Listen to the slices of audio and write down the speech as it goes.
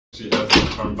She has to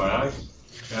come back,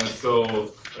 and so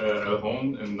at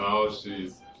home, and now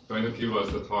she's going to give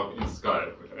us a talk in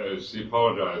Skype. She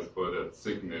apologized for the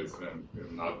sickness and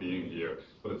not being here,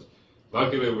 but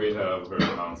luckily we have her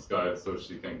on Skype, so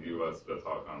she can give us the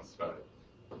talk on Skype.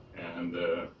 And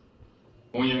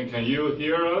Hong-Yan, can you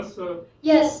hear us?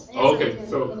 Yes. Okay,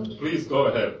 so please go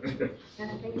ahead.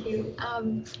 Thank you.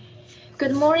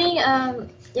 Good morning.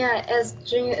 As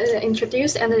June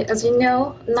introduced, and as you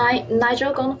know,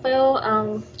 Nigel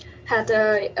Goldenfeld had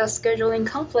a scheduling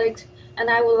conflict, and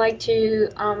I would like to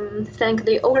thank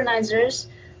the organizers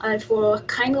for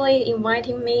kindly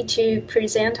inviting me to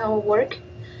present our work.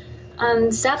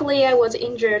 Sadly, I was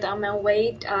injured on my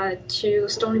way to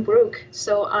Stony Brook,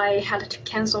 so I had to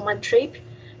cancel my trip.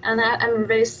 And I'm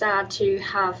very sad to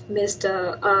have missed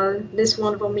this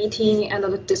wonderful meeting and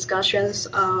the discussions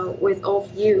with all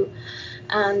of you.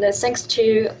 And thanks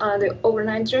to the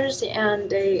organizers and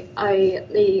the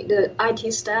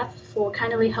IT staff for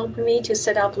kindly helping me to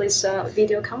set up this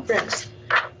video conference.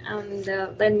 And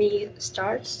let me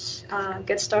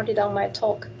get started on my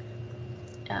talk.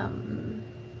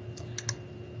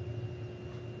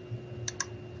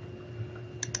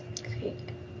 Okay.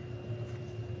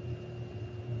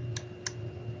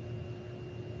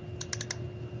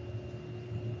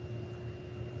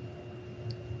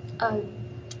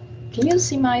 Can you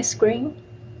see my screen?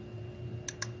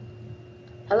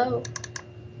 Hello?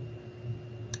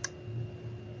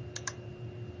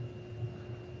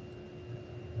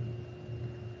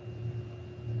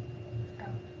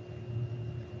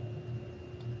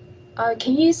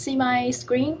 Can you see my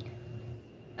screen?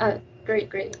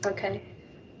 Great, okay.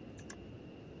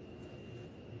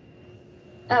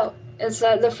 Oh, it's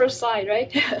the first slide,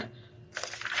 right?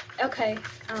 Okay,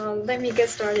 let me get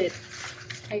started.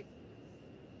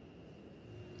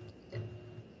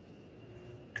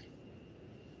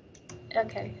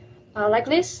 Okay, like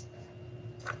this?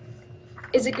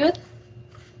 Is it good?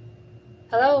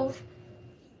 Hello?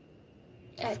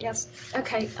 Yes,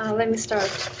 okay, let me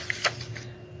start.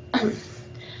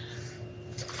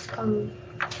 When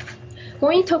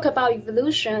we talk about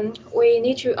evolution, we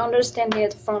need to understand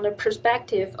it from the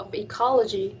perspective of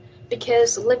ecology,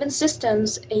 because living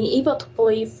systems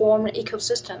inevitably form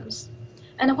ecosystems.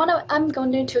 And what I'm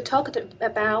going to talk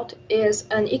about is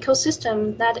an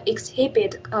ecosystem that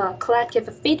exhibits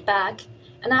collective feedback,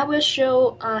 and I will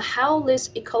show how this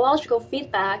ecological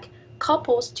feedback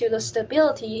couples to the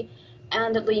stability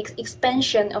and the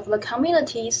expansion of the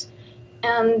communities,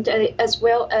 and as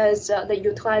well as the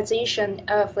utilization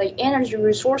of the energy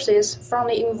resources from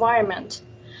the environment.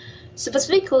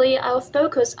 Specifically, I'll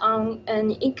focus on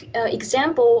an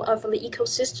example of the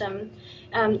ecosystem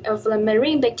of the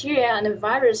marine bacteria and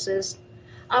viruses.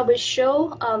 I will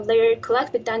show their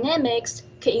collective dynamics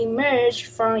can emerge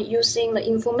from using the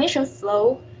information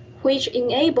flow, which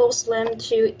enables them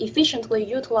to efficiently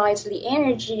utilize the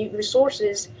energy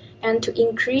resources and to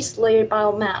increase their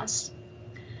biomass.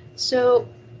 So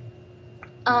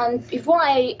before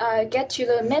I get to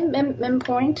the main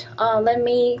point, let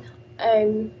me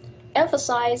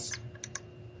emphasize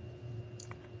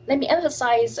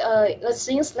the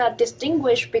things that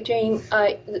distinguish between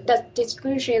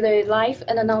the life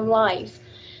and the non-life.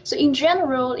 So in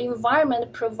general, the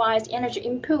environment provides energy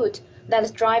input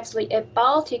that drives the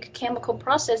abiotic chemical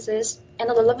processes and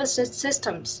the living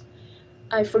systems.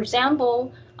 For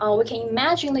example, we can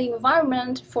imagine the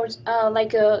environment for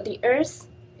the Earth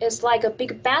is like a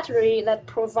big battery that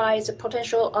provides a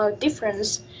potential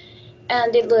difference.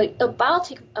 And the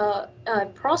abiotic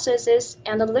processes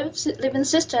and the living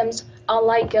systems are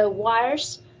like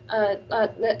wires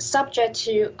subject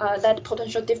to that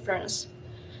potential difference.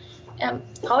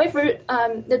 However,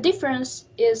 the difference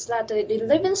is that the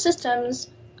living systems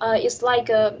is like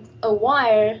a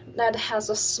wire that has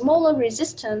a smaller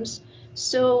resistance,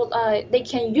 so they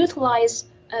can utilize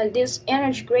this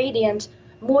energy gradient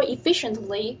more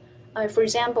efficiently. For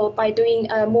example, by doing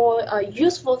more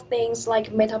useful things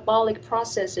like metabolic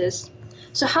processes.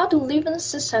 So how do living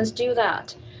systems do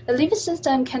that? The living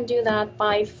system can do that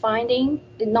by finding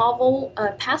the novel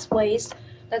pathways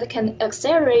that can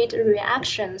accelerate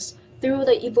reactions through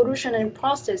the evolutionary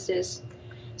processes.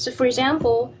 So for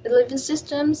example, the living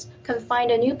systems can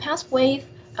find a new pathway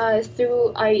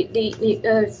through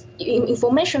the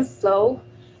information flow,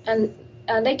 and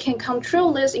they can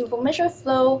control this information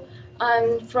flow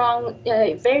from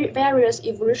various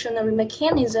evolutionary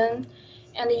mechanisms,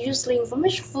 and use the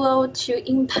information flow to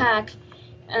impact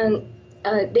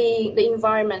the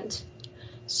environment.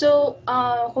 So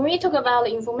when we talk about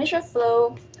the information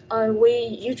flow,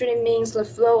 we usually means the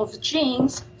flow of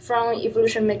genes from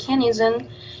evolution mechanism,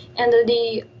 and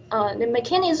the the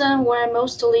mechanism we're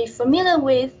mostly familiar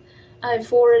with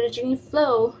for the gene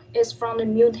flow is from the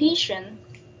mutation.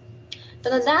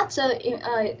 But that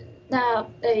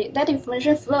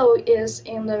information flow is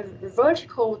in the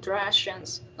vertical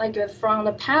directions, like from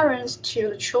the parents to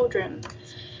the children.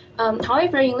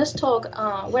 However, in this talk,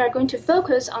 we are going to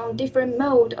focus on different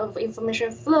mode of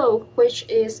information flow, which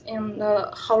is in the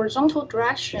horizontal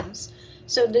directions.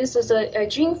 So this is a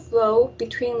gene flow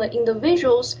between the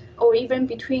individuals or even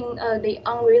between the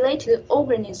unrelated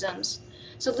organisms.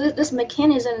 So this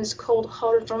mechanism is called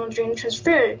horizontal gene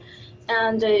transfer,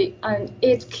 and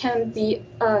it can be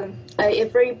a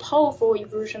very powerful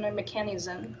evolutionary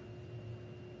mechanism.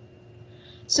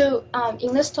 So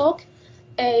in this talk,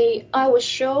 I will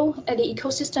show the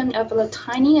ecosystem of a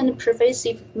tiny and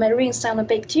pervasive marine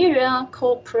cyanobacteria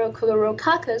called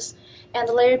Prochlorococcus and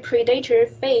their predator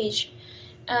phage.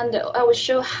 And I will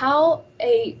show how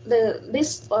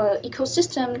this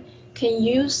ecosystem can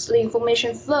use the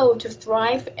information flow to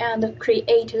thrive and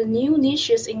create new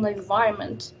niches in the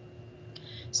environment.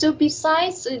 So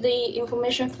besides the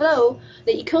information flow,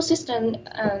 the ecosystem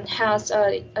has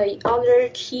other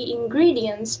key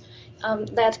ingredients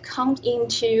that come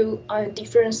into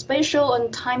different spatial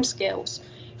and time scales.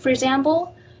 For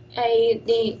example,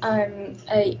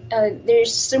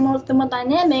 there's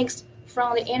thermodynamics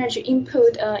from the energy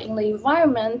input in the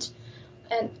environment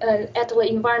and at the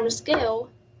environment scale,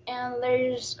 and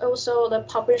there's also the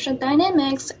population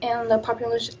dynamics and the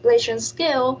population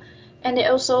scale, and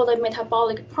also the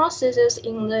metabolic processes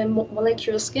in the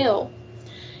molecular scale.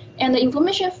 And the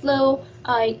information flow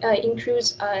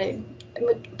includes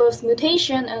both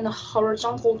mutation and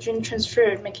horizontal gene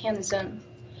transfer mechanism.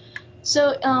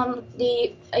 So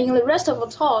in the rest of the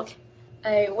talk,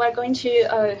 we're going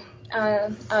to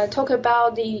talk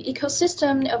about the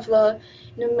ecosystem of the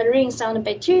marine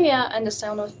cyanobacteria and the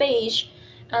cyanophage,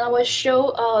 and I will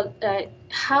show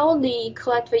how the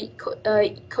collective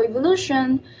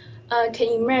coevolution can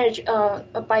emerge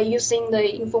by using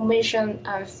the information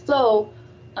flow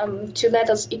to let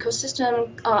us ecosystem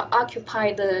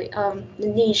occupy the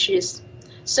niches.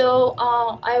 So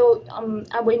I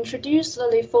will introduce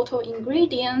the photo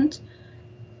ingredient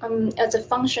as a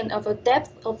function of the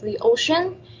depth of the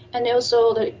ocean, and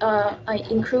also I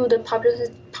include the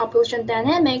population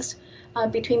dynamics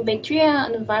between bacteria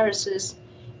and viruses.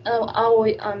 I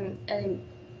will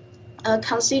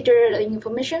consider the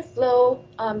information flow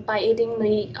by aiding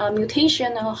the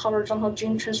mutation and horizontal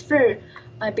gene transfer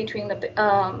between the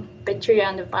bacteria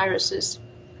and the viruses.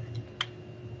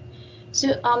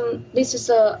 So this is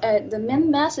the main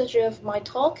message of my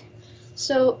talk.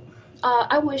 So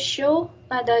I will show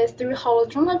that through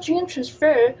horizontal gene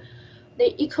transfer,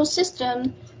 the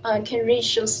ecosystem can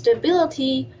reach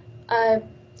stability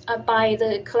by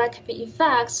the collective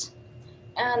effects,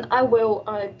 and I will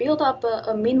build up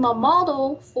a minimal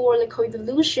model for the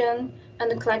coevolution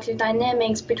and the collective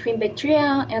dynamics between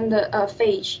bacteria and the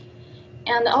phage.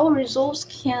 And our results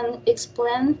can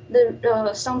explain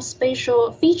some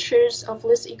spatial features of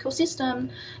this ecosystem,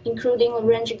 including the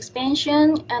range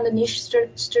expansion and the niche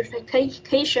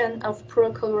stratification of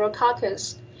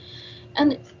Prochlorococcus.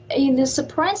 And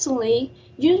surprisingly,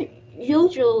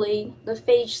 usually the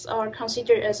phages are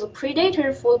considered as a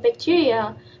predator for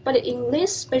bacteria, but in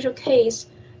this special case,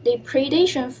 the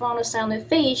predation from the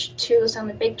cyanophage to the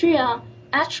cyanobacteria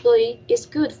actually is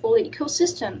good for the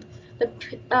ecosystem. The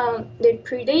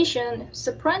predation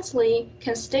surprisingly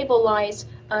can stabilize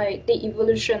the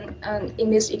evolution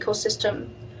in this ecosystem,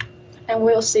 and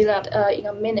we'll see that in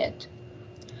a minute.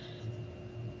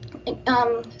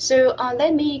 So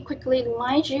let me quickly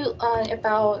remind you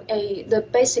about the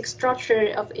basic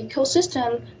structure of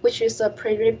ecosystem, which is a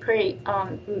prey-prey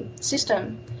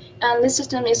system. And this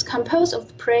system is composed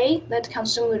of prey that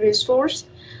consume the resource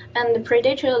and the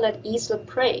predator that eats the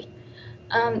prey.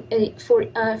 From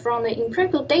the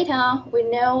empirical data, we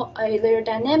know their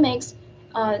dynamics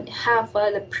have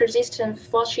the persistent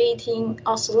fluctuating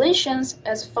oscillations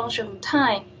as a function of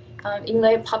time in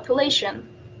their population.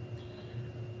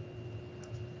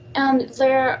 And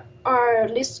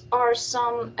these are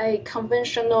some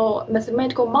conventional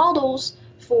mathematical models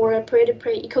for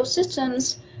predator-prey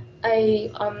ecosystems. I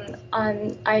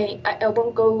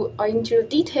won't go into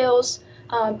details,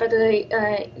 but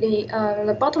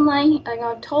the bottom line in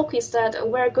our talk is that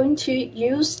we're going to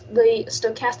use the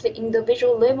stochastic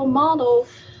individual level model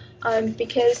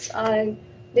because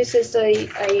this is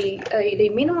the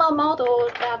minimal model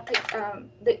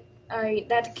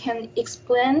that can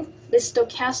explain the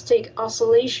stochastic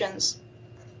oscillations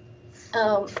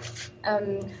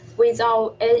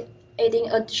without adding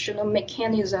additional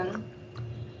mechanism.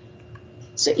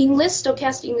 So in this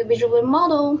stochastic individual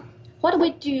model, what we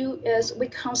do is we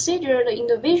consider the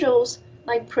individuals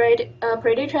like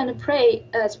predator and prey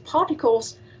as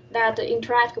particles that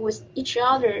interact with each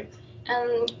other.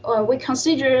 And we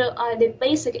consider the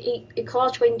basic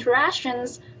ecological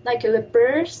interactions like the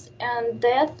birth and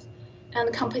death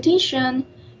and competition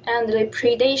and the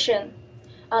predation.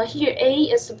 Here A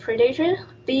is a predator,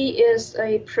 B is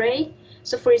a prey.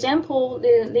 So for example,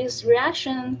 this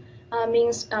reaction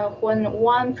means when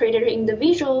one predator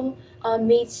individual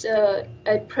meets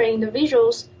prey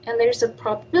individuals, and there's a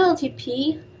probability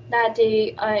P that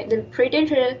the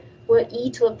predator will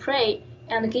eat the prey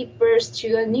and give birth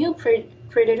to a new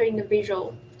predator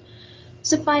individual.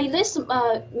 So by this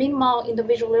minimal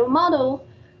individual level model,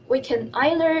 we can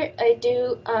either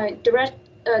do direct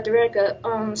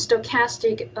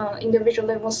stochastic individual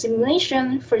level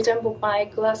simulation, for example,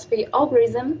 by Gillespie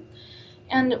algorithm,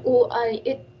 and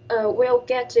it will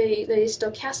get the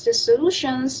stochastic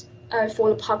solutions for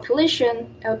the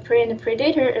population of prey and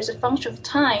predator as a function of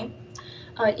time,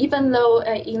 even though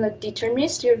in the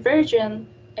deterministic version,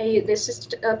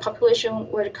 the population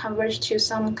will converge to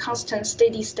some constant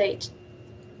steady state.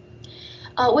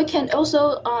 We can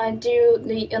also do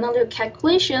the another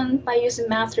calculation by using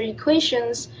math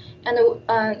equations,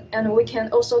 and we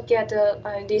can also get the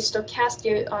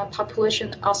stochastic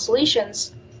population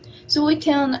oscillations. So we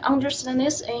can understand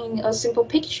this in a simple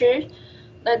picture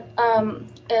that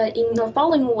in the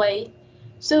following way.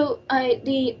 So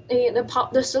the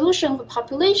solution for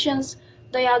populations,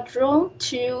 they are drawn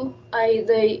to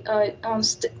the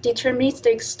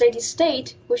deterministic steady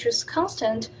state, which is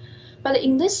constant. But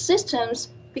in these systems,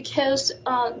 because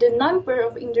the number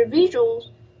of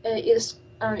individuals is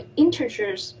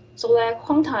integers, so they are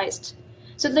quantized.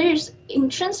 So there is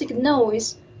intrinsic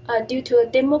noise due to a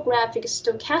demographic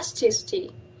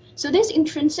stochasticity. So this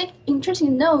intrinsic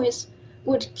noise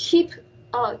would keep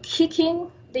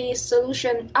kicking the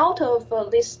solution out of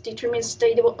this determined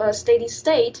steady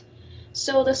state.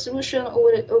 So the solution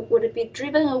would be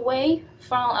driven away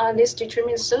from these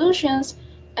determined solutions,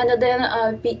 and then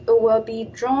will be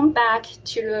drawn back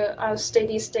to the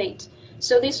steady state.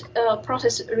 So this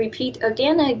process repeat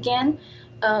again and again,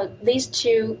 leads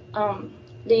to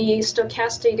the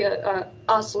stochastic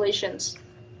oscillations.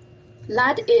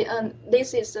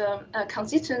 This is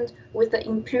consistent with the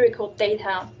empirical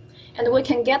data, and we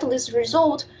can get this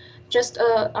result just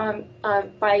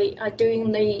by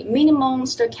doing the minimum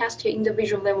stochastic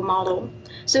individual level model.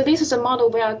 So this is a model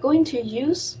we are going to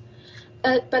use.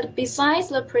 But besides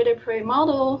the predator-prey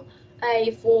model,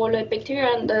 for the bacteria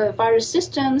and the virus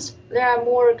systems, there are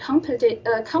more complicated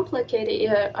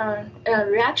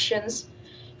reactions.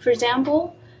 For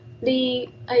example, the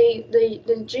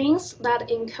genes that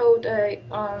encode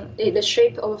the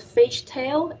shape of phage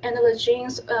tail and the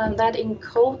genes that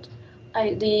encode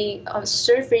the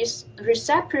surface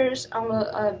receptors on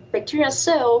the bacteria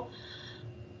cell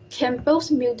can both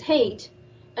mutate,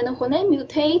 and when they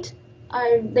mutate,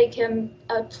 they can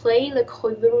play the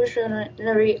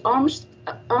coevolutionary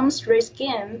arms race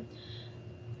game,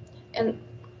 and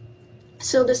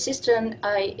so the system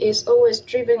is always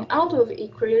driven out of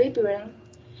equilibrium.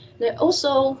 Then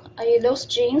also, those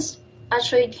genes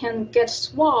actually can get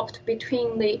swapped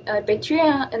between the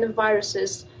bacteria and the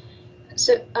viruses.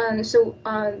 So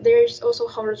there is also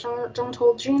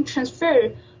horizontal gene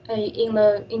transfer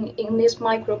in these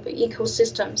microbe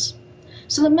ecosystems.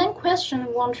 So the main question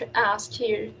we want to ask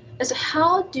here is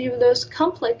how do those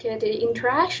complicated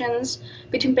interactions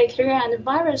between bacteria and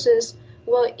viruses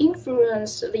will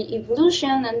influence the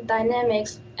evolution and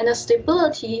dynamics and the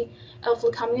stability of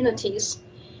the communities,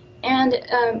 and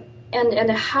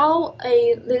how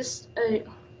this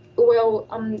will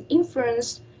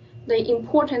influence the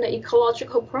important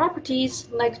ecological properties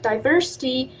like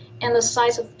diversity and the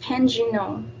size of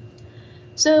pangenome.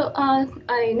 So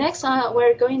next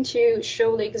we're going to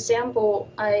show the example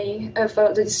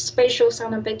of the spatial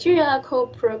cyanobacteria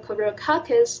called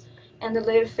Prochlorococcus and the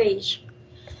phage.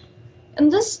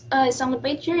 And this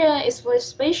cyanobacteria is very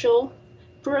spatial.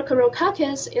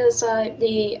 Prochlorococcus is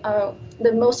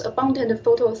the most abundant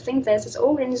photosynthesis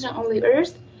organism on the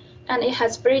Earth, and it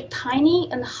has very tiny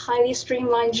and highly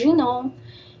streamlined genome.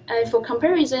 For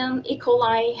comparison, E.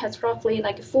 coli has roughly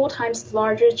like 4 times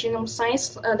larger genome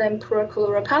size than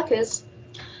Prochlorococcus,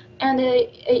 and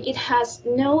it has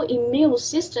no immune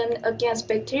system against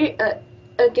bacteria,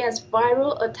 against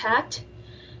viral attack.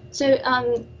 So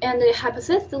and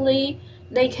hypothetically,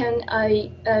 they can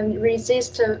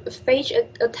resist phage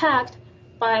attack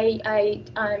by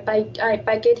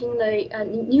getting the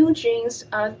new genes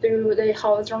through the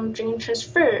horizontal gene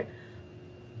transfer.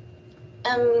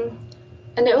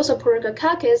 And also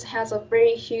Prochlorococcus has a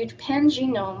very huge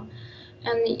pangenome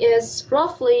and is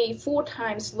roughly 4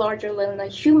 times larger than the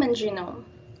human genome.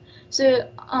 So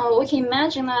we can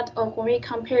imagine that when we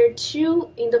compare 2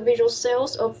 individual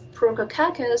cells of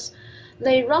Prochlorococcus,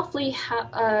 they roughly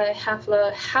have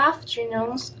the half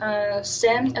genomes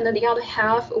same, and the other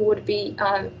half would be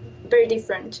very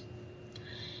different.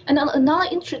 And another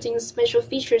interesting special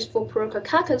features for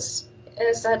Prochlorococcus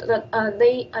is that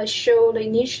they show the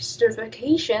niche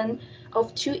stratification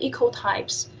of 2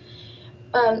 ecotypes.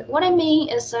 What I mean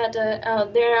is that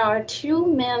there are 2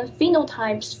 main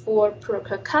phenotypes for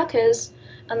Prochlorococcus,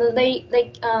 and they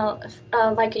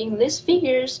like in these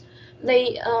figures,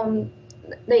 they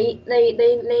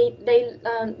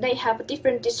have a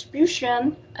different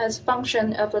distribution as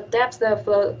function of the depth of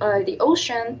the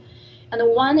ocean, and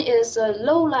one is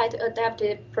low light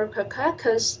adapted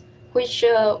Prochlorococcus, which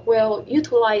will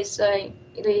utilize the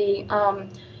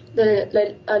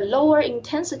lower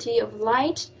intensity of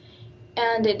light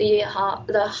and the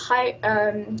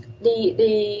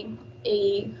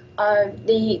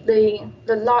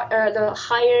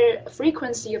higher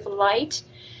frequency of light.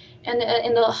 And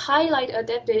in the high light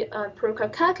adapted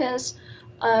Prochlorococcus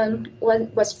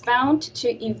was found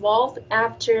to evolve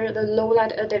after the low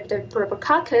light adapted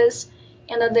Prochlorococcus,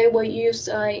 and they will use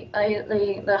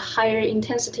the higher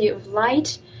intensity of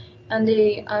light and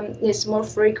the small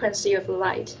frequency of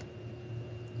light.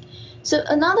 So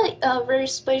another very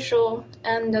special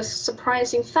and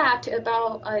surprising fact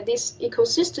about this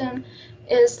ecosystem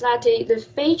is that the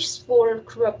phage for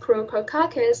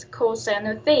Prochlorococcus, called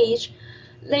cyanophage,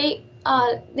 they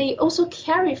also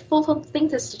carry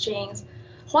photosynthesis genes.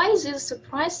 Why is this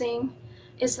surprising?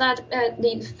 Is that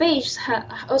the phages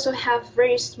also have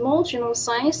very small genome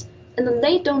size, and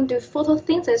they don't do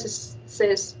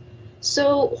photosynthesis.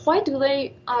 So why do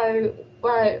they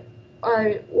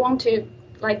want to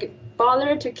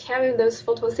bother to carry those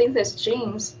photosynthesis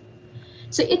genes?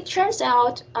 So it turns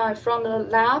out from the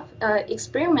lab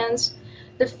experiments,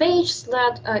 the phages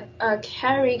that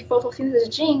carry photosynthesis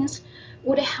genes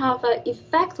would have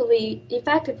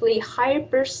effectively higher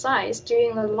burst size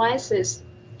during the lysis.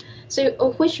 So,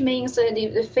 which means that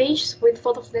the phages with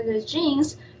photosynthesis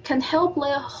genes can help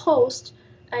their host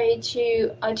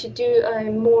to do a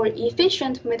more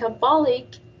efficient metabolic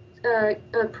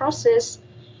process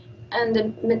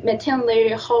and maintain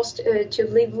their host to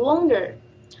live longer.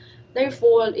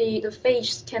 Therefore, the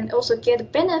phages can also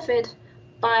get benefit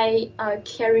by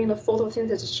carrying the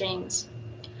photosynthesis genes.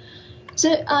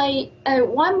 So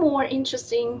one more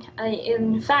interesting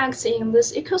fact in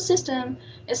this ecosystem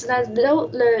is that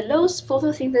those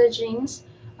photosynthesis genes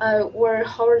were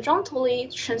horizontally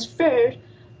transferred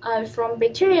from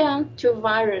bacteria to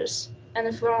virus,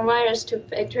 and from virus to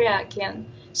bacteria again.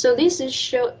 So this is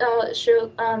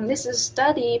this is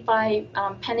studied by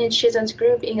Penny Chisholm's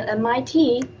group in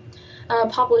MIT,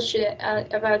 published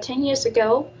about 10 years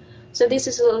ago. So this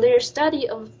is their study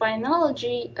of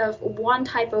biology of one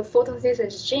type of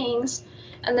photosynthesis genes,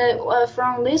 and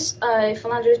from this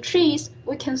phalange trees,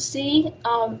 we can see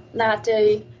that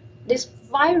this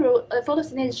viral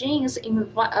photosynthesis genes in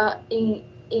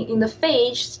the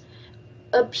phages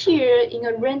appear in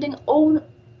a random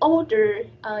order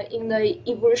in the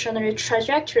evolutionary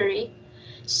trajectory.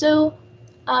 So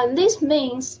this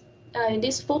means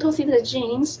these photosynthesis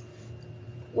genes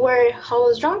were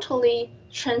horizontally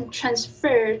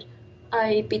transferred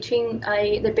between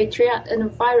the bacteria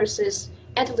and viruses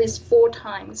at least 4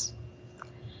 times.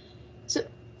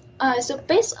 So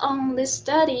based on this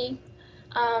study,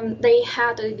 they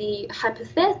had the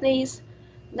hypothesis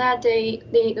that the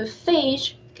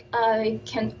phage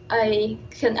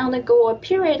can undergo a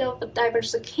period of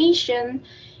diversification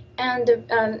and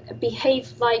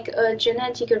behave like a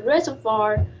genetic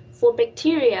reservoir for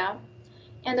bacteria.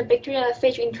 And the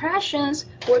bacteria-phage interactions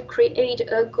will create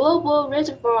a global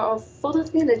reservoir of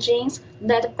photosynthesis genes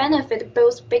that benefit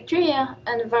both bacteria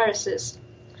and viruses.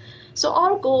 So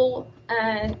our goal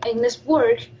in this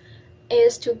work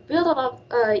is to build up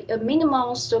a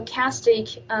minimal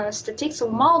stochastic statistical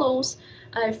models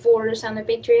for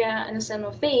cyanobacteria and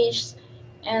cyanophages,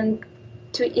 and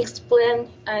to explain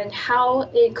how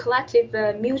a collective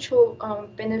mutual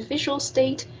beneficial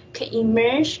state can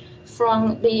emerge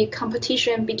from the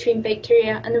competition between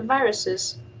bacteria and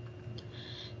viruses.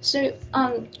 So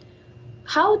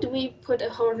how do we put a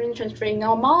horizontal transfer in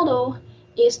our model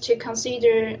is to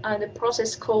consider the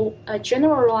process called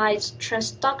generalized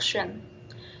transduction.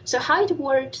 So how it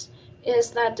works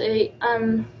is that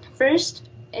first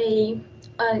a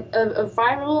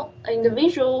viral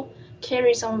individual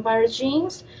carries some viral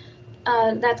genes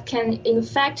that can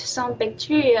infect some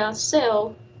bacteria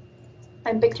cell,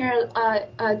 and bacterial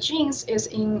genes is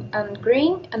in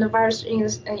green, and the virus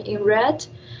is in red.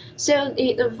 So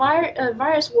the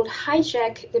virus would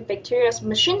hijack the bacteria's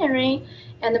machinery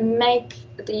and make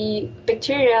the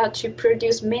bacteria to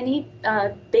produce many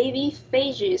baby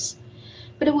phages.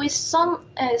 But with some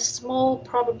small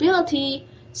probability,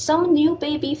 some new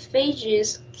baby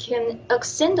phages can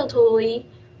accidentally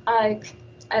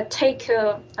take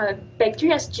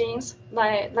bacteria's genes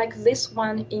like this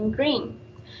one in green.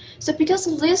 So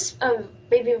because this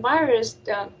baby virus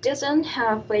doesn't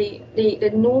have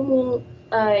the normal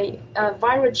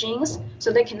viral genes,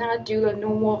 so they cannot do the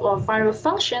normal viral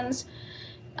functions,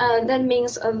 that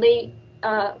means they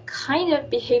kind of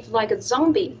behave like a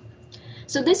zombie.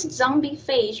 So this zombie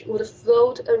phage would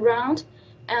float around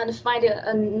and find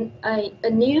a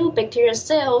new bacterial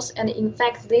cells and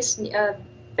infect this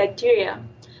bacteria.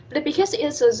 But because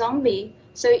it's a zombie,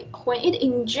 so when it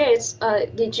injects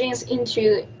the genes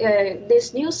into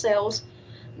these new cells,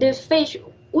 the phage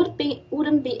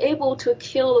wouldn't be able to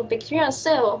kill the bacterial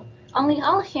cell. On the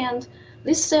other hand,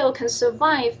 this cell can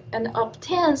survive and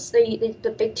obtains the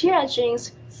bacteria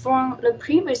genes from the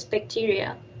previous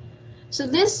bacteria. So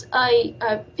this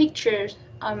picture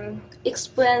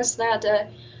explains that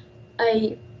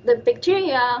the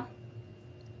bacteria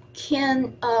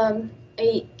can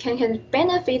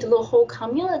benefit the whole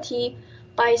community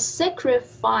by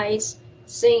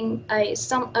sacrificing a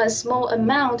small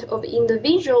amount of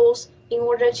individuals in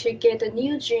order to get a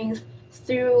new genes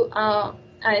through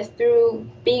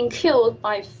being killed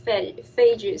by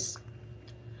phages.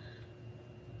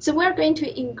 So we're going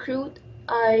to include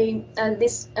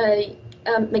this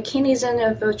mechanism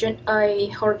of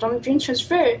horizontal gene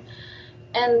transfer,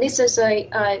 and this is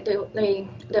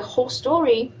the whole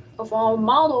story of our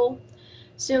model.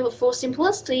 So for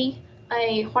simplicity,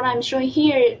 what I'm showing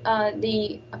here,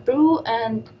 the blue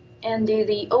and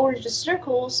the orange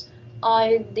circles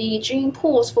are the gene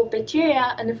pools for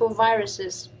bacteria and for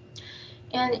viruses,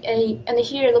 and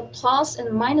here the plus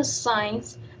and minus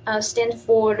signs stand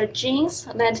for the genes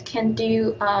that can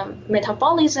do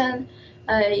metabolism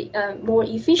more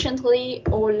efficiently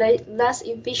or less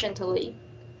efficiently.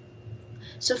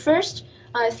 So first,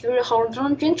 through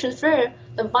horizontal gene transfer,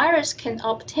 the virus can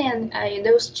obtain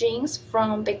those genes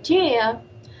from bacteria.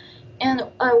 And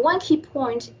one key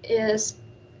point is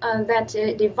that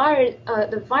the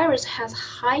virus has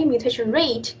high mutation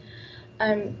rate.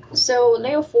 So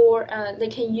therefore, they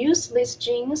can use these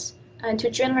genes to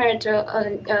generate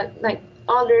like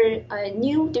other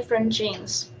new different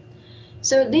genes.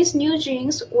 So these new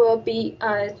genes will be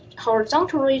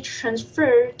horizontally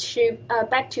transferred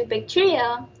back to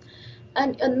bacteria.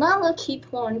 And another key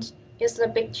point is the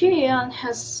bacteria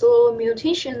has slow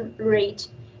mutation rate,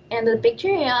 and the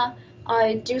bacteria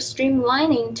do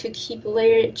streamlining to keep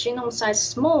their genome size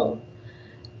small.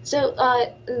 So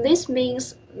this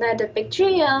means that the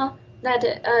bacteria that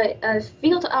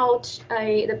filter out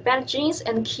the bad genes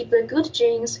and keep the good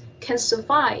genes can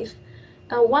survive.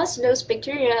 Once those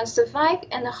bacteria survive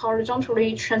and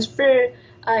horizontally transfer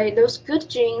those good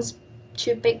genes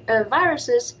to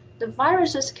viruses, the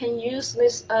viruses can use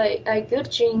these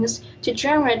good genes to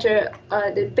generate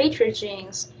the better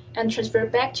genes and transfer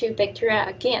back to bacteria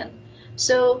again.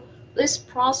 So this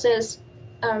process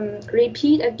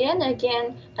repeat again and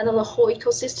again, and the whole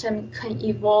ecosystem can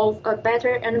evolve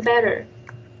better and better.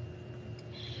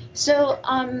 So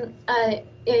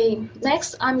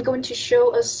next, I'm going to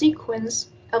show a sequence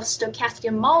of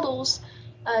stochastic models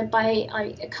by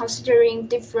considering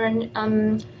different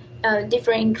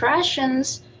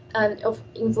interactions of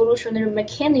evolutionary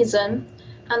mechanism,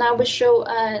 and I will show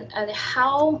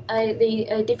how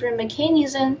the different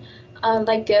mechanism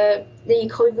like the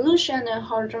coevolution and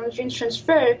horizontal gene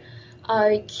transfer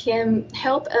can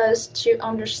help us to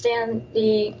understand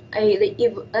the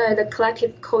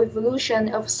collective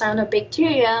coevolution of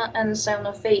cyanobacteria and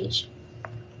cyanophage.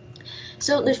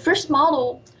 So the first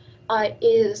model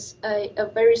is a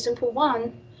very simple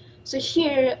one. So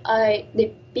here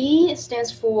the B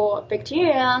stands for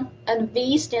bacteria and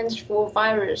V stands for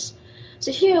virus.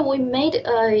 So here we made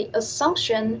an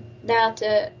assumption that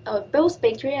both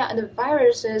bacteria and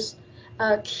viruses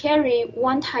carry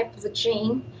one type of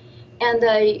gene, and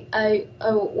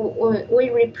we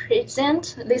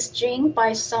represent this gene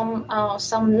by some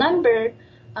number,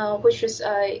 which is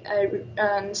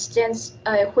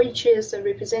which is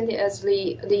represented as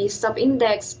the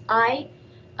subindex I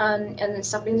and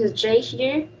subindex J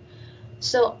here.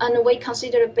 So, and we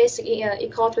consider basic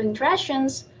ecological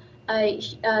interactions.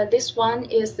 This one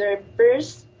is the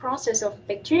birth process of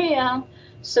bacteria.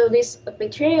 So this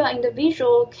bacterial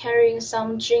individual carrying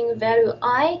some gene value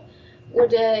I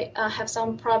would have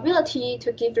some probability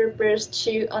to give birth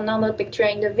to another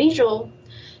bacterial individual.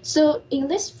 So in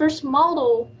this first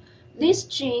model, these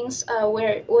genes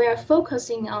we are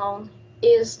focusing on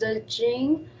is the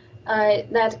gene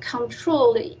that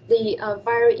control the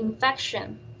viral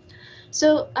infection.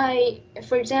 So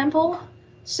for example,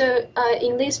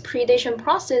 in these predation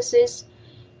processes,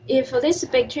 if this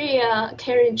bacteria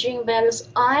carry gene values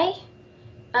I,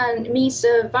 and means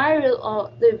the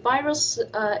virus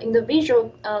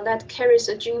individual that carries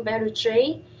a gene value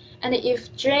J, and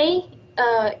if J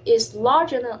is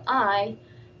larger than I,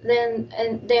 then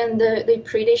the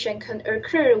predation can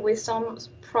occur with some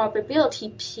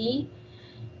probability P.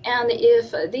 And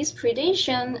if this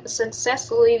predation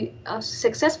successfully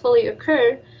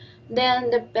occur, then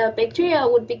the bacteria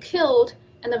would be killed,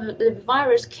 and the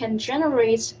virus can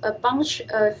generate a bunch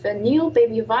of new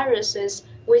baby viruses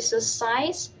with a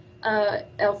size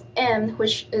of n,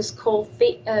 which is called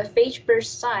phage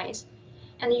burst size.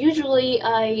 And usually,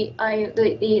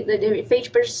 the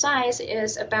phage burst size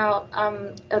is about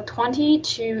 20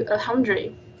 to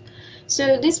 100.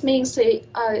 So this means that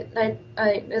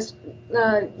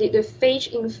the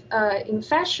phage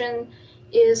infection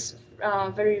is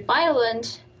very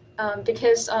violent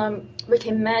because we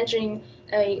can imagine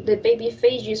the baby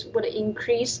phages would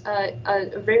increase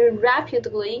very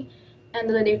rapidly, and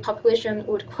the population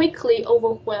would quickly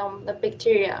overwhelm the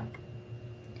bacteria.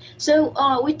 So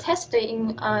we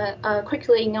tested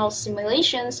quickly in our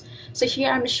simulations. So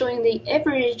here I'm showing the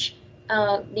average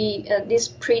these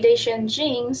predation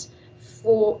genes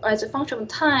as a function of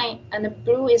time, and the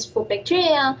blue is for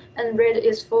bacteria and red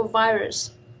is for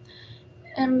virus.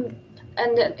 And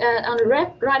on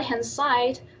the right hand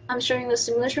side, I'm showing the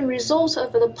simulation results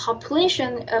of the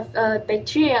population of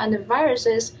bacteria and the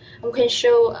viruses. We can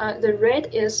show the red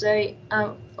is we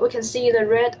can see the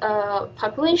red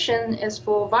population is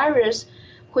for virus,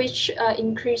 which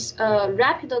increase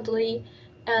rapidly,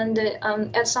 and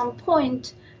at some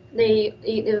point the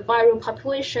viral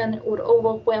population would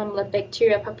overwhelm the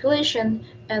bacteria population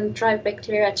and drive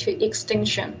bacteria to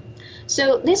extinction.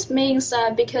 So this means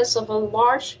because of a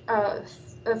large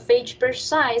phage burst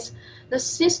size, the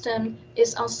system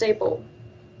is unstable.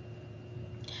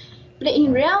 But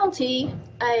in reality,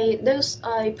 those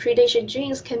predation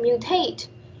genes can mutate.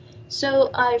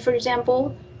 So, for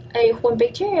example, when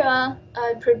bacteria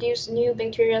produce new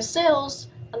bacterial cells,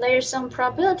 there is some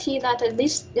probability that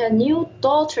this new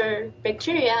daughter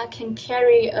bacteria can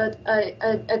carry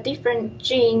a different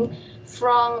gene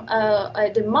from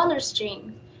the mother's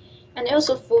gene. And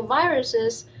also for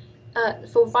viruses,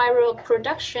 for viral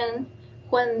production,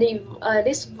 when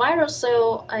this viral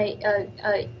cell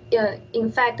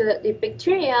infect the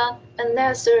bacteria,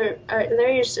 unless there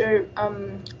is a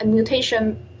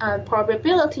mutation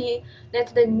probability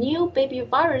that the new baby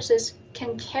viruses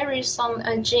can carry some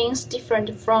genes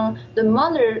different from the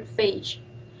mother phage.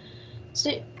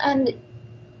 So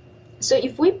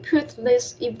if we put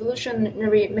this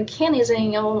evolutionary mechanism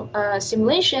in our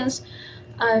simulations,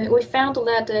 we found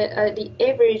that the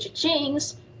average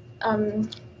genes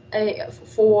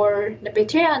for the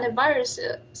bacteria and the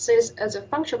viruses as a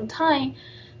function of time,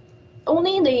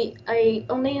 only the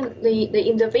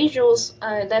individuals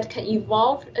that can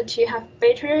evolve to have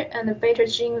better and better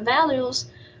gene values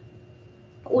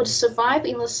would survive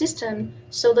in the system.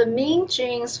 So the main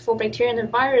genes for bacteria and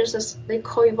viruses, they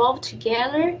co-evolve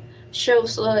together,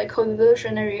 shows the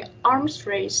co-evolutionary arms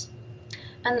race.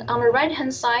 And on the right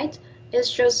hand side, it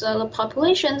shows the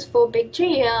populations for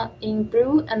bacteria in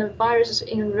blue and the viruses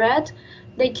in red.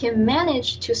 They can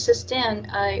manage to sustain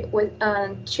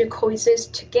to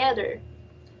coexist together.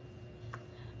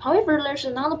 However, there's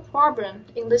another problem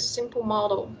in this simple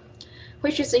model,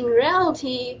 which is in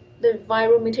reality the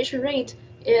viral mutation rate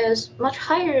is much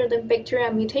higher than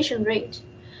bacterial mutation rate.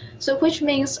 So which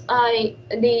means the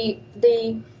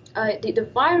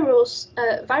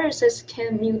viruses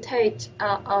can mutate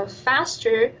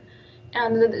faster,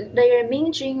 and their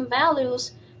mean gene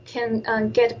values can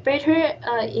get better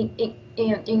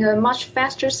in a much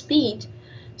faster speed.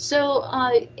 So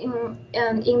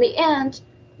in the end,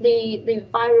 the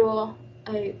viral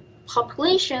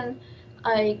population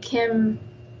can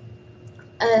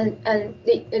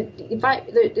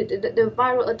the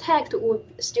viral attack would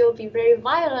still be very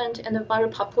violent, and the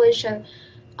viral population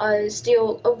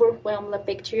still overwhelm the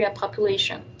bacteria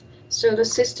population. So the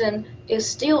system is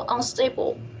still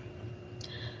unstable.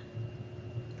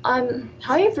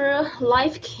 However,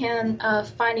 life can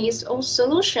find its own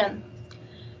solution.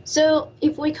 So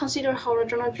if we consider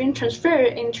horizontal gene transfer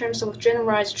in terms of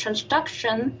generalized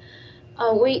transduction,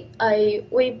 we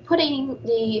put in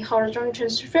the horizontal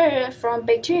transfer from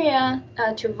bacteria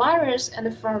to virus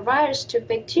and from virus to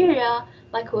bacteria,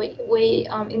 like we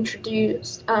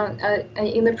introduced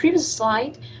in the previous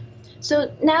slide.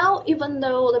 So now, even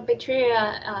though the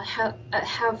bacteria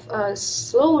have a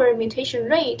slower mutation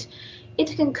rate,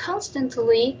 it can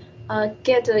constantly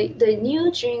get the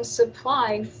new gene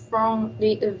supply from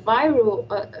the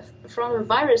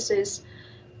viruses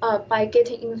by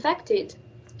getting infected.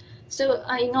 So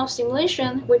in our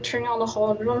simulation, we turned on the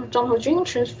horizontal gene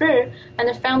transfer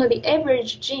and found that the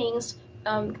average genes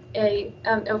of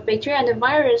bacteria and the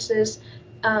viruses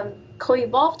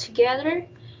co-evolve together,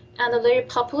 and their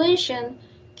population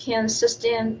can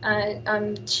sustain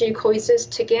to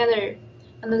coexist together,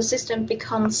 and the system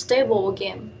becomes stable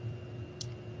again.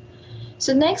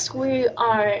 So next, we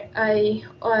are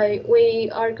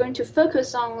going to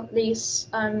focus on this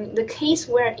the case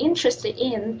we're interested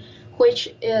in, which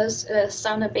is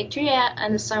cyanobacteria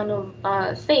and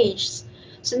cyanophages.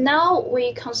 So now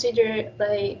we consider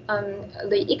the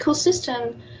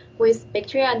ecosystem with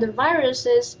bacteria and the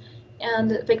viruses, and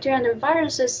the bacteria and the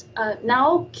viruses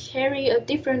now carry a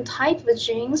different type of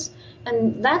genes,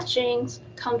 and that genes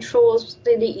controls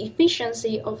the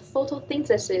efficiency of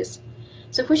photosynthesis.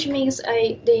 So which means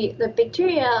the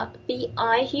bacteria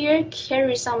Bi here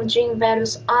carries some gene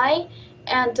values I,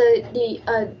 and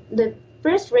the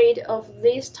birth rate of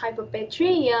this type of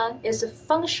bacteria is a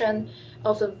function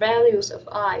of the values of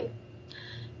I.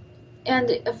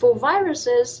 And for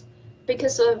viruses,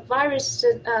 because of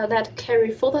viruses that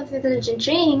carry photosynthetic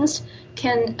genes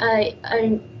can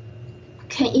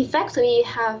effectively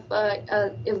have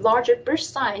a larger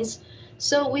burst size,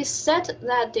 so we set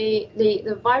that the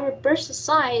viral burst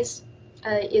size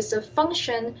is a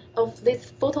function of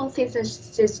these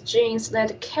photosynthesis genes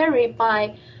that carry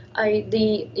by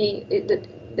the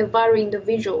viral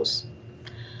individuals.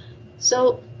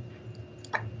 So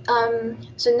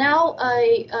now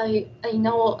in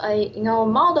our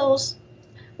models,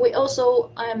 we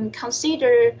also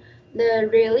consider the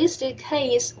realistic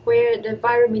case where the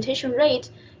viral mutation rate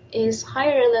is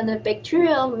higher than the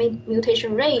bacterial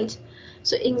mutation rate.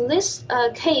 So in this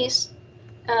case,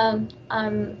 in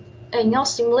our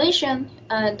simulation,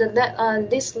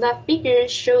 this left figure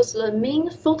shows the mean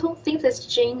photosynthesis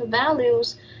gene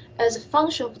values as a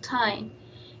function of time.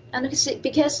 And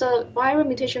because the viral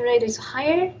mutation rate is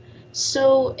higher,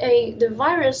 so the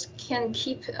virus can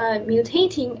keep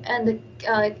mutating and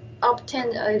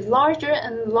obtain a larger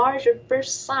and larger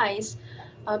burst size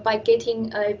by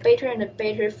getting better and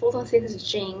better photosynthesis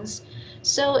genes.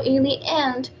 So in the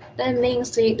end, that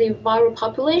means the viral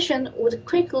population would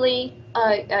quickly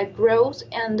grow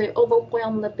and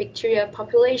overwhelm the bacteria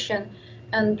population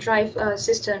and drive the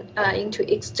system into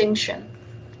extinction.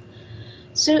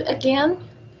 So again,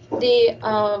 the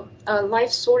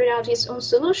life sorted out its own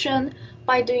solution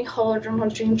by doing horizontal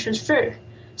gene transfer.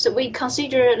 So we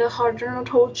consider the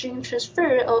horizontal gene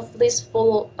transfer of these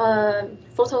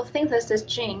photosynthesis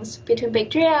genes between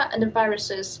bacteria and the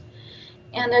viruses.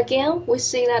 And again, we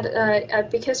see that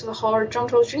because of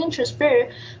horizontal gene transfer,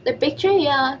 the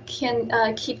bacteria can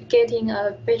keep getting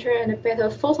better and better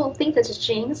photosynthesis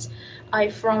genes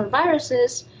from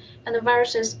viruses, and the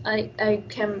viruses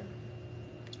can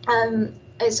and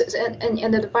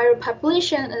the viral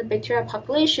population and the bacterial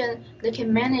population, they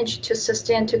can manage to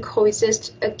sustain to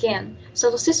coexist again. So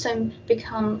the system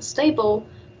becomes stable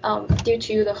due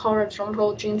to the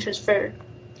horizontal gene transfer.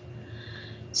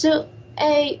 So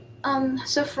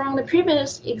so from the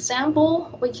previous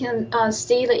example, we can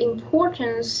see the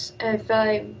importance of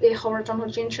the horizontal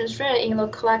gene transfer in the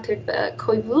collective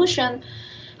coevolution.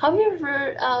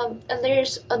 However,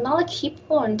 there's another key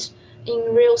point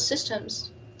in real systems.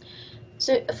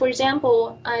 So, for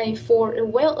example, for a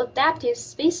well-adapted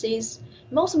species,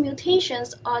 most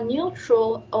mutations are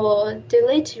neutral or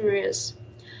deleterious.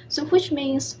 So, which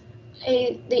means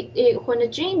when the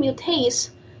gene mutates,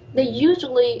 they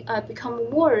usually become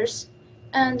worse,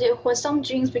 and when some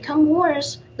genes become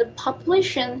worse, the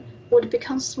population would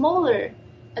become smaller.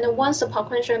 And once the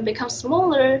population becomes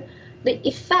smaller, the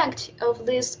effect of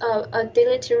this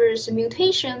deleterious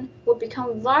mutation will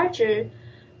become larger,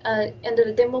 and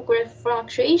the demographic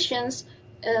fluctuations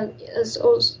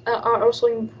are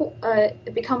also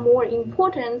become more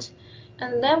important,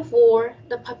 and therefore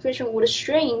the population would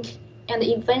shrink, and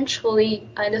eventually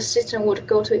the system would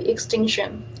go to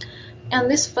extinction. And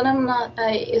this phenomenon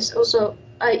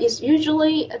is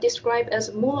usually described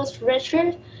as Muller's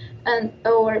redshift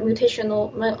or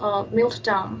mutational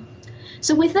meltdown.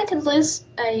 So we think this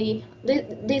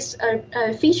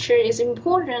feature is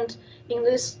important in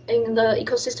the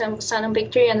ecosystem of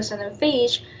cyanobacteria and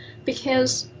cyanophage,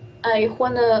 because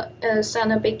when the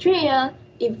cyanobacteria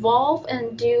evolve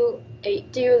and do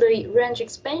the range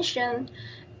expansion,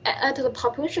 at the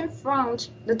population front,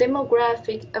 the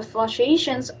demographic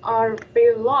fluctuations are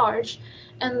very large,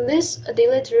 and this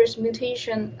deleterious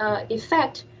mutation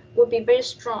effect will be very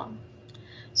strong.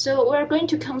 So we're going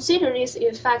to consider this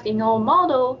effect in our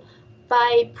model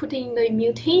by putting the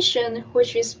mutation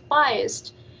which is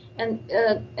biased, and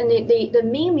the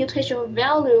mean mutation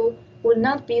value would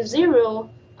not be 0.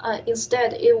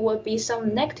 Instead, it would be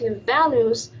some negative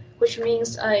values, which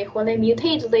means when they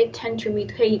mutate, they tend to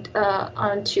mutate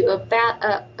onto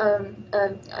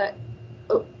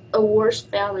a worse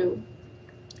value.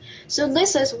 So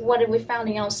this is what we found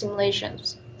in our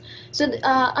simulations. So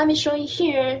I'm showing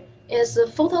here is the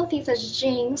photosynthesis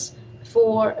genes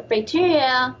for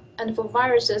bacteria and for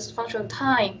viruses function of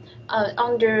time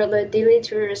under the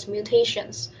deleterious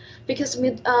mutations. Because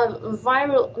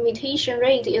viral mutation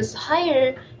rate is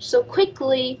higher, so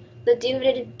quickly the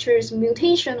deleterious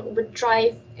mutation would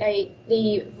drive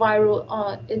the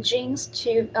viral genes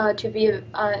to be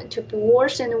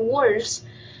worse and worse,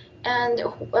 and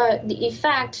the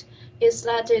effect is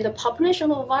that the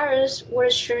population of virus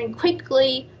was shrink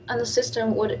quickly, and the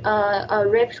system would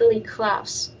rapidly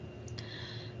collapse.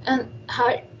 And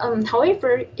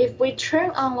however, if we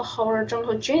turn on the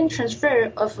horizontal gene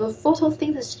transfer of the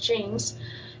photosynthesis genes,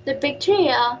 the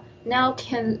bacteria now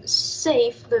can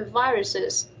save the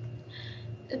viruses.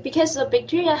 Because the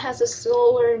bacteria has a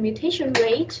slower mutation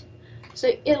rate, so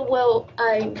it will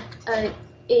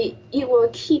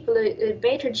keep the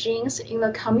beta genes in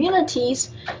the communities.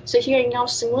 So here in our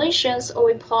simulations,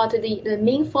 we plot the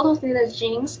mean photosynthesis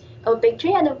genes of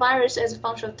bacteria and the virus as a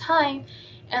function of time,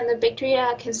 and the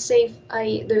bacteria can save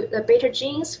the beta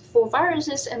genes for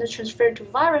viruses and transfer to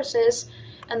viruses,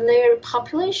 and their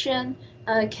population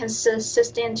can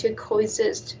sustain to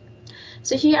coexist.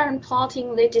 So here I'm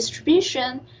plotting the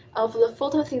distribution of the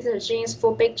photosynthesis genes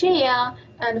for bacteria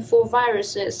and for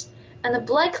viruses. And the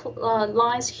black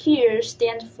lines here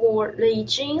stand for the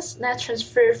genes that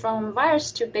transfer from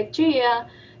virus to bacteria,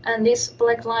 and these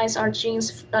black lines are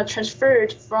genes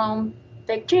transferred from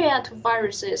bacteria to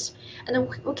viruses. And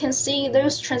we can see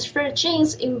those transferred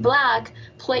genes in black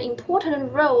play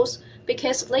important roles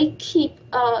because they keep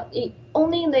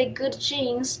only the good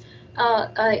genes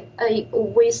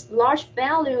with large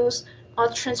values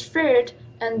are transferred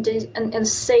and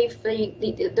save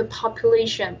the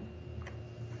population.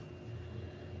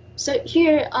 So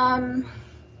here, from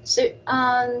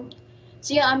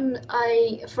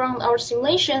our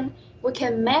simulation, we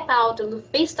can map out the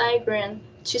phase diagram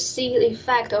to see the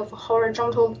effect of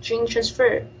horizontal gene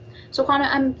transfer. So what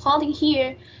I'm plotting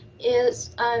here is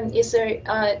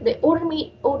the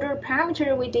order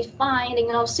parameter we defined in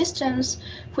our systems,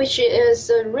 which is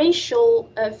the ratio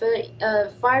of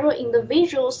viral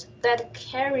individuals that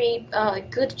carry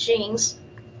good genes.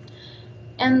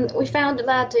 And we found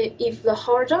that if the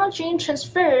horizontal gene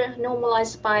transfer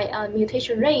normalized by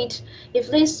mutation rate,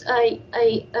 if this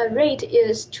rate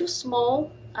is too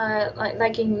small,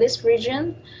 like in this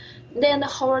region, then the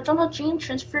horizontal gene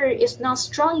transfer is not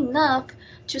strong enough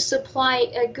to supply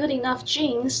good enough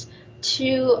genes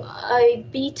to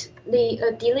beat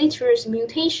the deleterious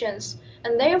mutations,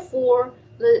 and therefore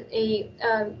the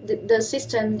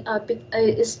system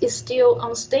is still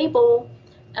unstable,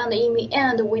 and in the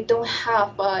end we don't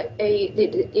have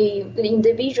the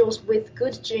individuals with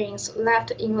good genes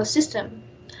left in the system.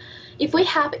 If we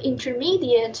have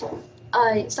intermediate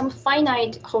some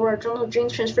finite horizontal gene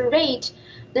transfer rate,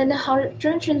 then the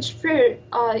horizontal transfer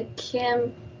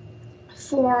can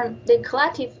form the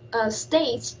collective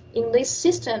states in these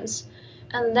systems,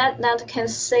 and that can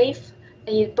save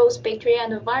both bacteria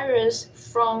and the virus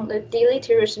from the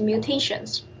deleterious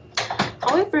mutations.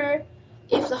 However,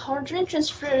 if the horizontal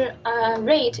transfer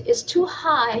rate is too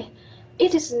high,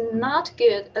 it is not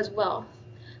good as well.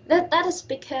 That is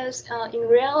because in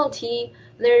reality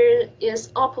there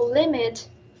is upper limit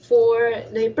for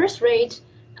the birth rate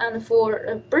and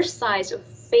for birth size of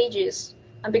phages,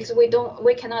 because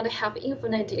we cannot have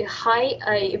infinitely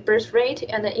high birth rate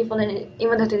and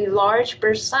infinitely large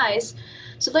birth size.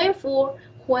 So therefore,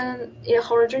 when the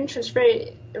horizontal transfer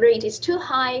rate is too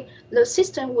high, the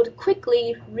system would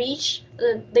quickly reach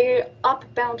their upper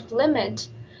bound limit,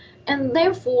 and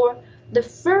therefore the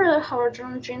further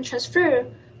horizontal gene transfer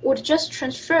would just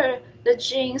transfer the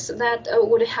genes that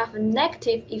would have a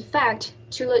negative effect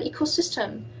to the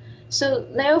ecosystem. So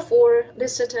therefore, the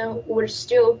system would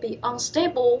still be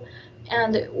unstable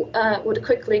and would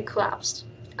quickly collapse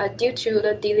due to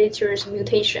the deleterious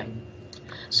mutation.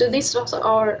 So this was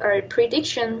our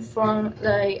prediction from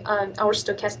our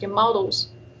stochastic models.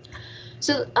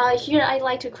 So here I'd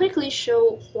like to quickly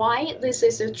show why this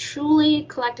is a truly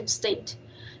collective state.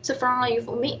 So from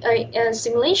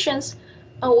simulations,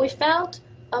 we found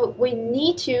we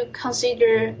need to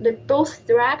consider the both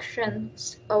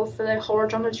directions of the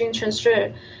horizontal gene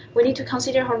transfer. We need to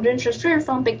consider horizontal transfer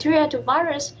from bacteria to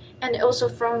virus and also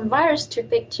from virus to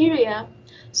bacteria.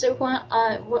 So when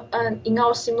in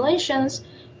our simulations,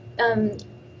 under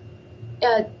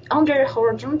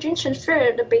horizontal gene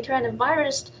transfer, the bacteria and the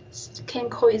virus can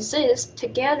coexist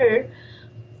together.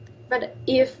 But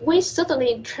if we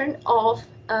suddenly turn off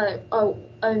one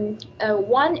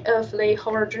of the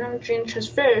horizontal gene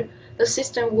transfer, the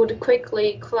system would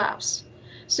quickly collapse.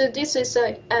 So this is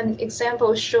an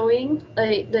example showing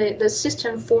the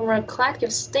system form a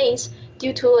collective state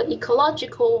due to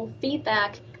ecological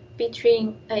feedback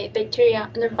between bacteria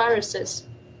and the viruses.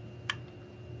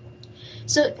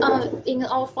 So in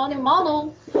our founding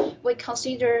model, we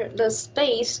consider the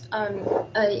space.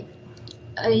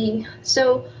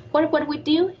 So what we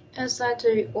do is that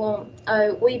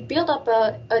we build up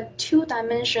a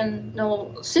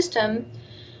two-dimensional system,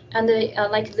 and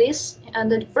like this.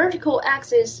 And the vertical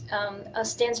axis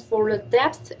stands for the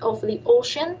depth of the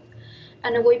ocean,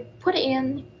 and we put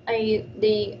in the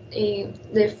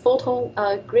photo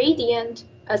gradient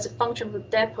as a function of the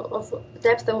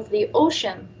depth of the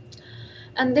ocean.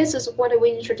 And this is what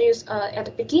we introduced at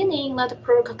the beginning, that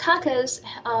Prochlorococcus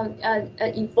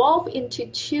evolved into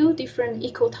two different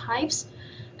ecotypes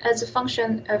as a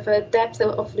function of the depth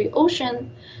of the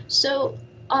ocean. So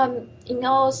in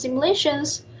our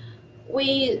simulations,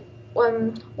 we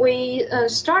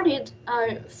started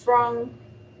from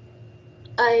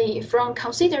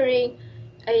considering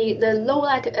the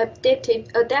low-light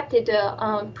adapted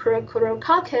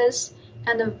Prochlorococcus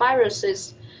and the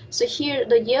viruses. So here,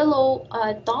 the yellow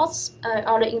dots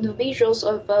are the individuals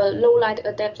of low-light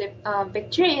adaptive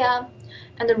bacteria,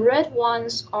 and the red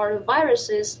ones are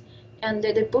viruses, and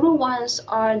the blue ones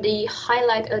are the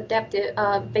high-light adaptive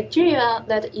bacteria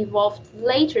that evolved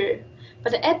later.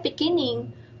 But at the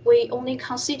beginning, we only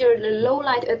consider the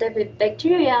low-light adaptive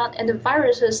bacteria and the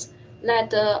viruses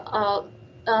that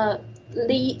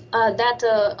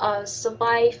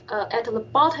survive at the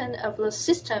bottom of the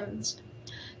systems.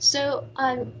 So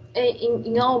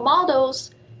in our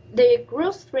models, the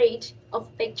growth rate of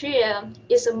bacteria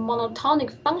is a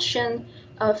monotonic function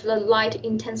of the light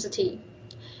intensity,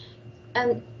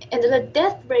 and the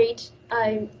death rate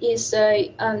the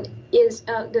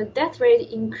death rate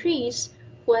increase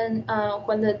when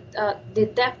the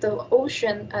depth of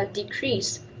ocean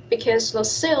decrease, because the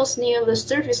cells near the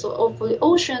surface of the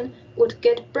ocean would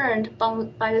get burned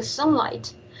by the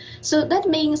sunlight. So that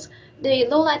means the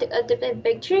low-light adapted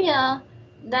bacteria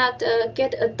that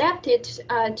get adapted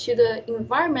to the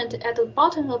environment at the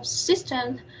bottom of the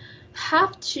system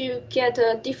have to get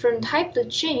a different type of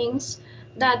genes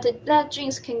that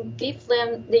genes can give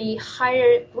them the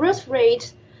higher growth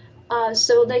rate,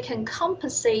 so they can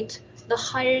compensate the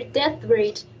higher death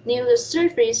rate near the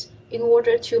surface in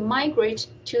order to migrate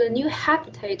to the new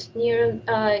habitat near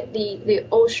the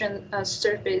ocean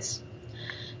surface.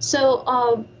 So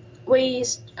we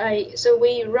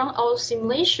run our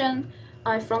simulation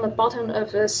from the bottom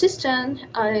of the system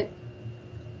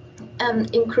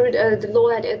and include the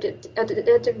low-light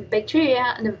adaptive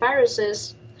bacteria and the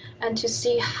viruses, and to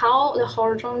see how the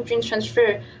horizontal gene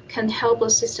transfer can help the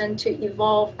system to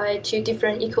evolve to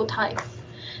different ecotypes.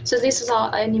 So this is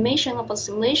our animation of a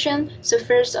simulation. So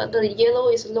first, the yellow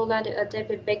is low-light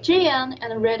adaptive bacteria,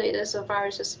 and red is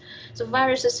viruses. So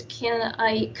viruses can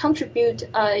contribute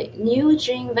new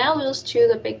gene values to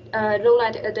the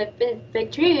low-light adaptive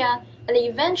bacteria, and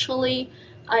eventually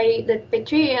the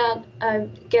bacteria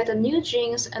get new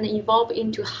genes and evolve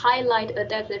into high-light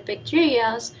adaptive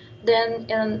bacteria, then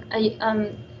end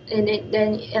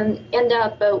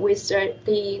up with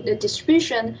the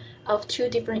distribution of two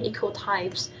different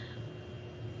ecotypes.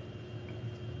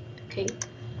 Okay.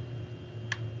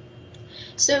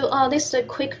 So this is a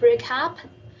quick recap.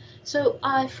 So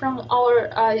from our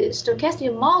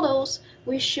stochastic models,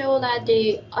 we show that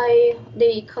the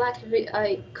collective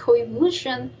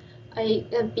coevolution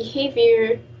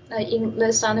behavior in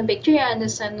the cyanobacteria and the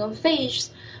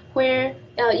cyanophages, where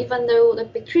even though the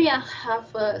bacteria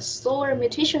have a slower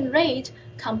mutation rate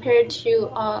compared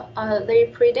to their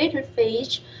predator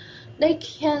phage, they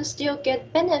can still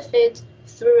get benefit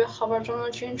through horizontal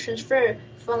gene transfer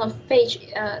from the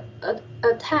phage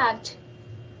attacked,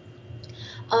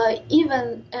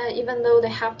 even though they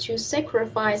have to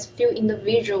sacrifice few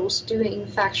individuals due to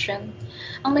infection.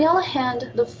 On the other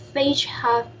hand, the phage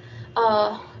have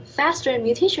a faster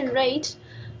mutation rate,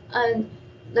 and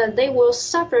that they will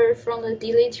suffer from the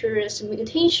deleterious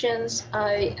mutations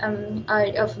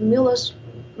of Muller's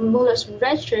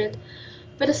redshift.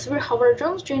 But through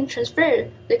Howard-Jones gene transfer,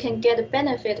 they can get a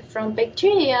benefit from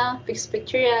bacteria, because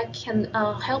bacteria can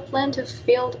help them to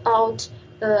filter out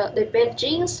the bad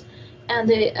genes and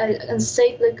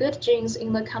save the good genes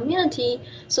in the community.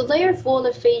 So therefore,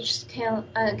 the phages can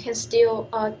still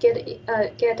get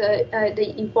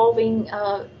the evolving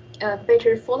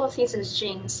better photosynthesis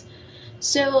genes.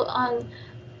 So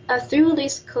through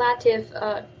this collective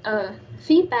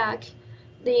feedback,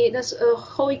 this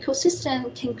whole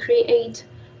ecosystem can create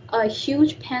a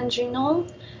huge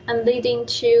pangenome, and leading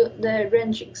to the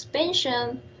range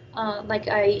expansion, like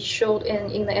I showed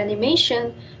in the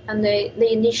animation, and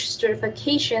the initial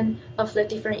stratification of the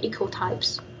different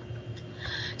ecotypes.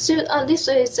 So this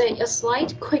is a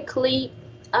slide quickly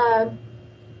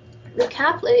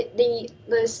recap the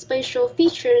spatial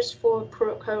features for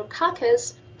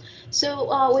Prochlorococcus.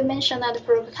 So we mentioned that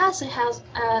Prochlorococcus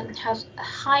has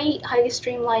highly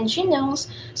streamlined genomes.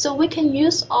 So we can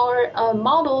use our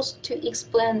models to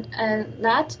explain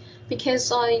that, because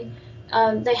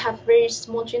they have very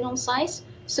small genome size.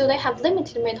 So they have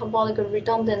limited metabolic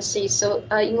redundancy. So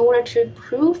in order to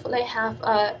prove they have,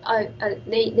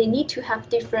 they need to have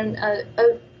different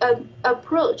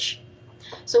approach.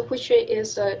 So which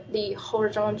is the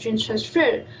horizontal gene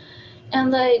transfer,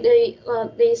 and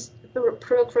this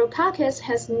Prochlorococcus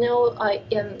has no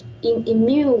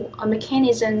immune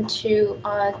mechanism to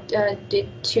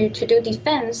do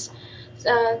defense.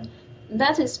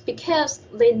 That is because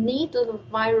they need the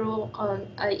viral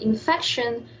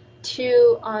infection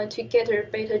to get their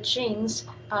beta genes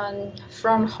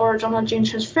from horizontal gene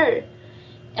transfer.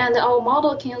 And our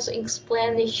model can also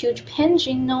explain the huge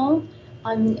pangenome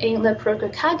in the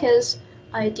Prochlorococcus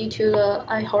due to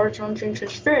the horizontal gene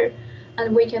transfer.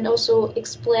 And we can also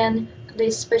explain the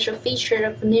special feature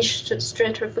of niche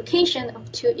stratification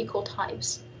of two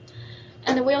ecotypes.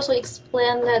 And we also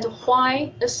explain that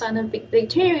why the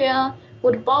cyanobacteria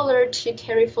would bother to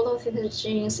carry photosynthesis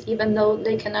genes even though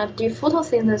they cannot do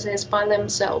photosynthesis by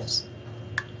themselves.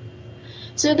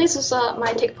 So this is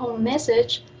my take-home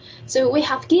message. So we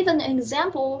have given an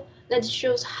example that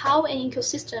shows how an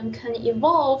ecosystem can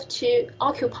evolve to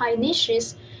occupy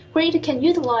niches where it can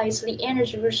utilize the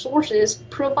energy resources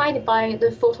provided by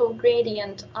the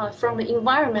photogradient from the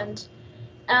environment.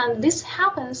 And this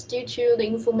happens due to the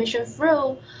information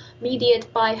flow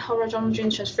mediated by horizontal gene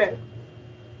transfer.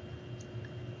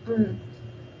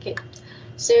 Okay,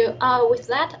 so with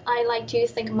that, I'd like to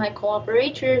thank my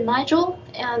collaborator Nigel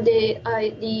and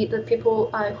the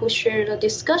people who shared the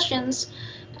discussions,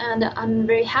 and I'm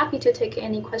very happy to take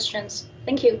any questions.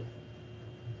 Thank you.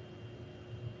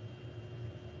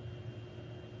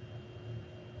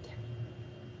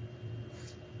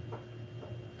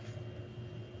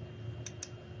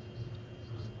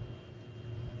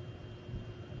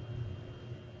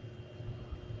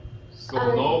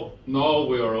 So now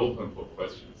we are open for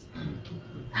questions.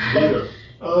 Peter.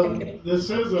 This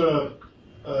has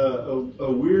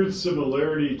a weird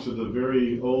similarity to the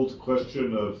very old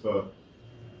question of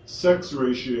sex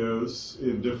ratios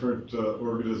in different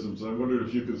organisms. I wondered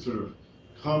if you could sort of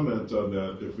comment on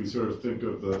that, if we sort of think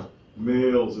of the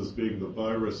males as being the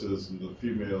viruses and the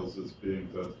females as being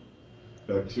the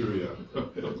bacteria.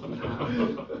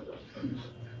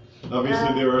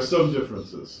 Obviously, there are some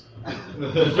differences.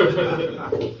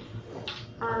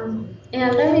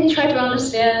 Yeah, let me try to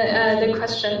understand the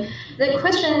question. The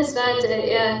question is that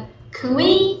can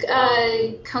we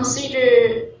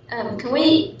consider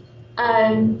the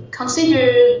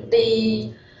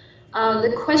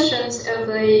questions of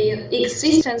the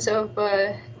existence of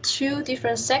two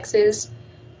different sexes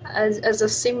as a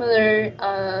similar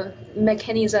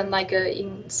mechanism like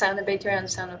in cyanobacteria and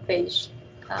cyanophage?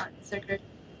 Is that correct?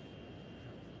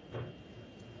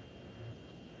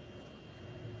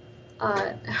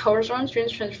 Horizontal gene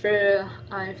transfer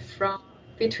from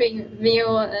between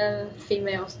male and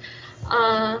females.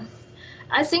 I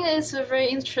think it's a very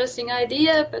interesting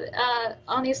idea, but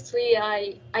honestly,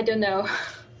 I don't know.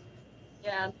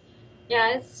 Yeah,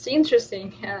 it's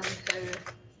interesting. Yeah,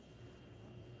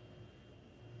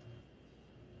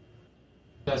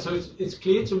 so it's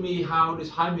clear to me how this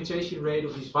high mutation rate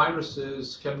of these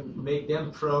viruses can make them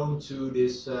prone to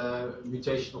this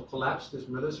mutational collapse, this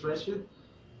Muller's redshift.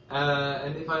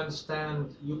 And if I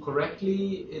understand you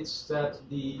correctly, it's that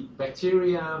the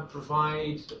bacteria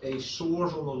provide a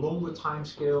source on a longer time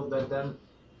scale that then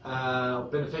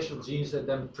beneficial genes that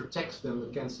then protects them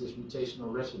against this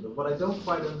mutational redshift. But what I don't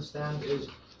quite understand is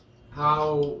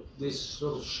how this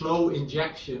sort of slow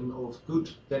injection of good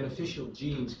beneficial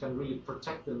genes can really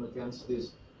protect them against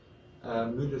this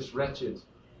Müller's ratchet,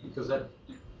 because that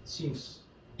seems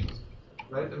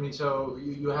right. I mean, so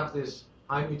you have this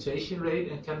high mutation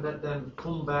rate, and can that then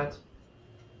combat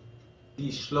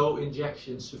these slow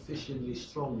injections sufficiently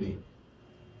strongly?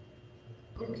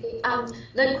 Okay.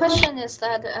 The question is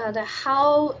that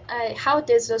how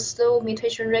does the slow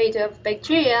mutation rate of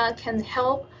bacteria can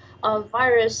help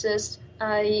viruses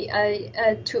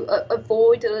to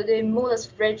avoid the Müller's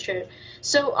fracture?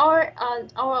 So our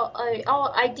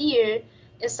idea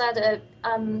is that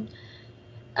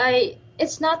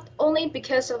it's not only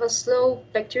because of a slow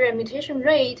bacteria mutation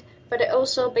rate, but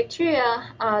also bacteria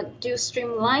do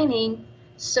streamlining.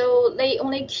 So they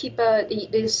only keep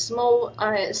the small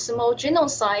genome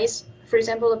size. For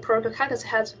example, the Prochlorococcus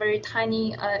has very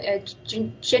tiny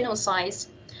genome size.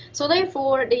 So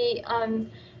therefore,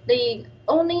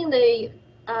 only the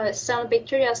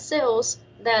cyanobacteria cells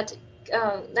that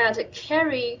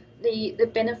carry the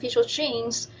beneficial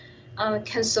genes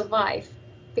can survive,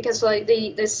 because like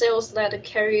the cells that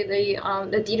carry the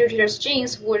deleterious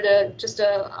genes would just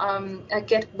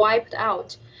get wiped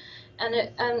out.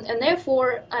 And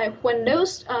therefore, when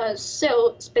those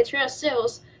bacteria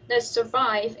cells that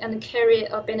survive and carry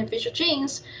beneficial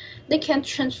genes, they can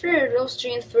transfer those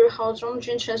genes through horizontal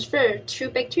gene transfer to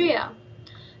bacteria,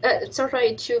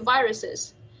 to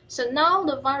viruses. So now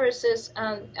the viruses,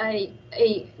 the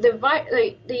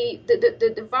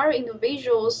viral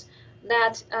individuals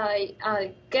that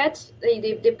get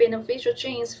the beneficial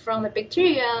genes from the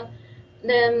bacteria,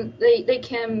 then they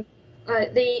can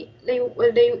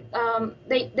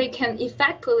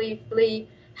effectively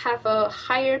have a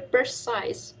higher burst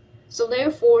size. So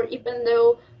therefore, even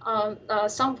though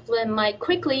some of them might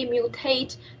quickly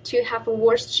mutate to have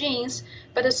worse genes,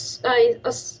 but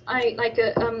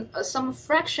some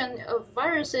fraction of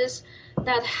viruses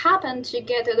that happen to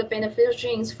get the beneficial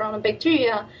genes from the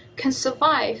bacteria can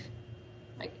survive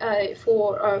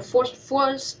for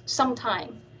some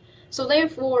time. So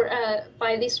therefore,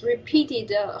 by this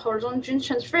repeated horizontal gene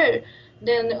transfer,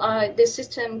 then the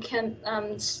system can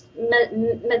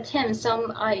maintain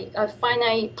some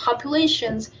finite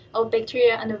populations of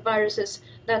bacteria and viruses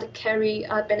that carry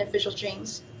beneficial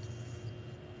genes.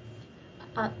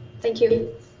 Thank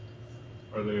you.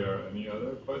 Are there any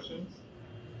other questions?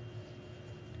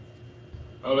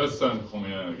 Oh, let's thank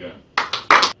Hong-Yan again.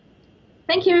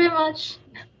 Thank you very much.